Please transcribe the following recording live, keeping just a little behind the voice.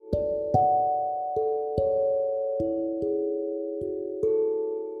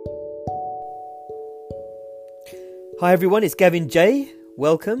Hi everyone, it's Gavin J.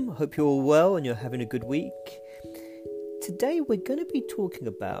 Welcome. Hope you're all well and you're having a good week. Today we're going to be talking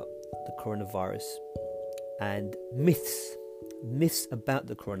about the coronavirus and myths about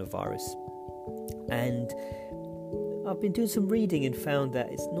the coronavirus. And I've been doing some reading and found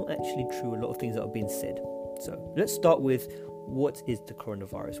that it's not actually true, a lot of things that are being said. So let's start with, what is the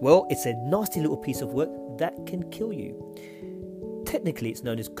coronavirus? Well, it's a nasty little piece of work that can kill you. Technically, it's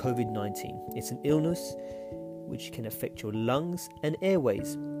known as COVID-19. It's an illness which can affect your lungs and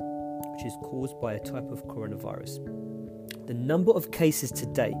airways, which is caused by a type of coronavirus. The number of cases to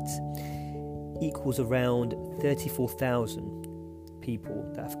date equals around 34,000 people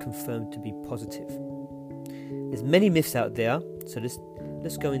that have confirmed to be positive. There's many myths out there, so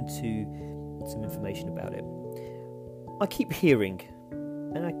let's go into some information about it. I keep hearing,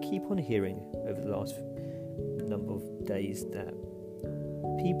 and I keep on hearing over the last number of days, that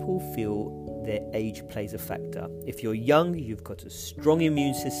people feel their age plays a factor. If you're young, you've got a strong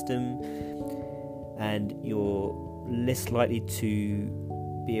immune system and you're less likely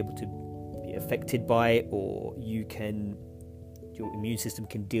to be able to be affected by it, or your immune system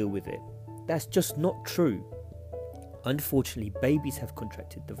can deal with it. That's just not true. Unfortunately, babies have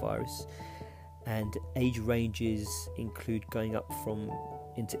contracted the virus, and age ranges include going up from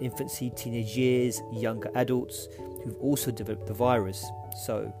into infancy, teenage years, younger adults who've also developed the virus.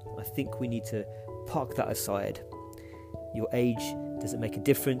 So I think we need to park that aside. Your age doesn't make a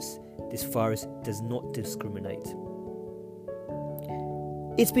difference. This virus does not discriminate.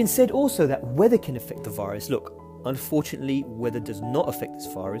 It's been said also that weather can affect the virus. Look, unfortunately, weather does not affect this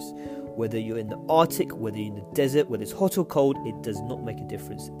virus. Whether you're in the Arctic, whether you're in the desert, whether it's hot or cold, it does not make a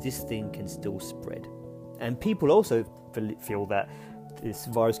difference. This thing can still spread. And people also feel that this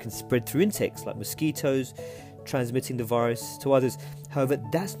virus can spread through insects like mosquitoes, transmitting the virus to others. However,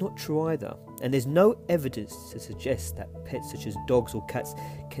 that's not true either. And there's no evidence to suggest that pets such as dogs or cats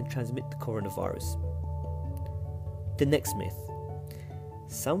can transmit the coronavirus. The next myth.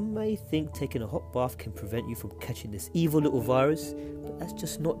 Some may think taking a hot bath can prevent you from catching this evil little virus, but that's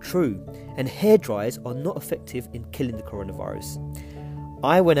just not true. And hair dryers are not effective in killing the coronavirus.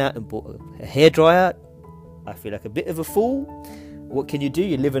 I went out and bought a hairdryer. I feel like a bit of a fool. What can you do?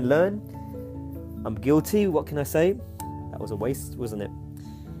 You live and learn. I'm guilty. What can I say? That was a waste, wasn't it?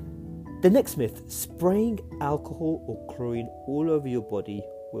 The next myth. Spraying alcohol or chlorine all over your body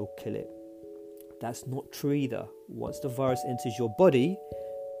will kill it. That's not true either. Once the virus enters your body,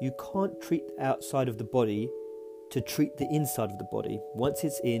 you can't treat the outside of the body to treat the inside of the body. Once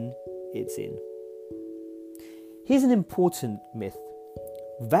it's in, it's in. Here's an important myth.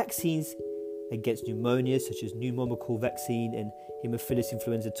 Vaccines against pneumonia, such as pneumococcal vaccine and Haemophilus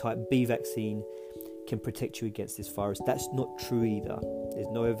influenza type B vaccine, can protect you against this virus. That's not true either. There's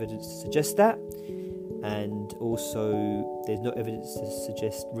no evidence to suggest that. And also, there's no evidence to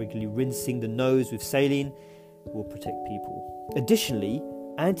suggest regularly rinsing the nose with saline will protect people. Additionally,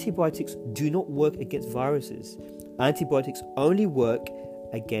 antibiotics do not work against viruses. Antibiotics only work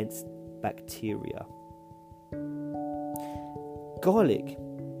against bacteria. Garlic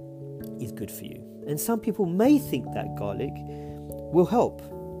is good for you, and some people may think that garlic will help,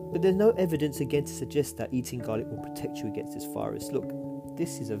 but there's no evidence again to suggest that eating garlic will protect you against this virus. Look,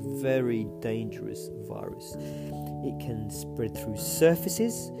 this is a very dangerous virus. It can spread through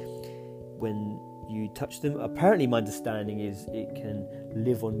surfaces when you touch them. Apparently, my understanding is it can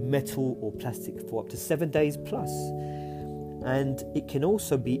live on metal or plastic for up to 7 days plus. And it can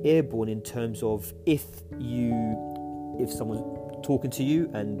also be airborne in terms of if someone's talking to you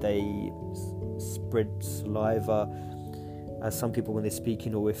and they spread saliva, as some people when they're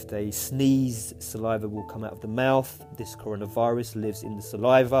speaking, or if they sneeze, saliva will come out of the mouth. This coronavirus lives in the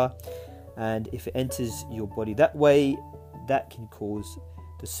saliva, and if it enters your body that way, that can cause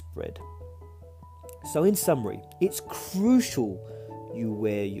the spread. So in summary, it's crucial you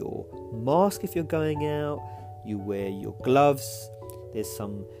wear your mask if you're going out, you wear your gloves. There's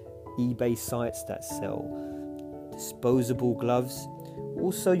some eBay sites that sell disposable gloves.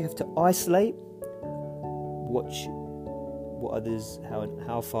 Also, you have to isolate, watch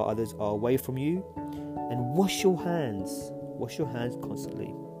how far others are away from you, and wash your hands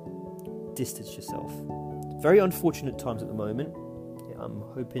constantly. Distance yourself. Very unfortunate times at the moment. I'm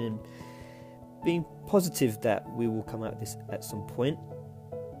hoping and being positive that we will come out of this at some point.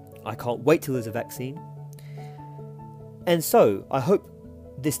 I can't wait till there's a vaccine. And so I hope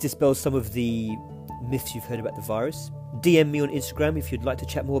this dispels some of the myths you've heard about the virus. DM me on Instagram if you'd like to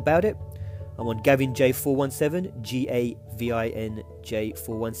chat more about it. I'm on GavinJ417,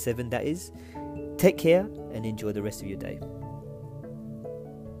 GAVINJ417, that is. Take care and enjoy the rest of your day.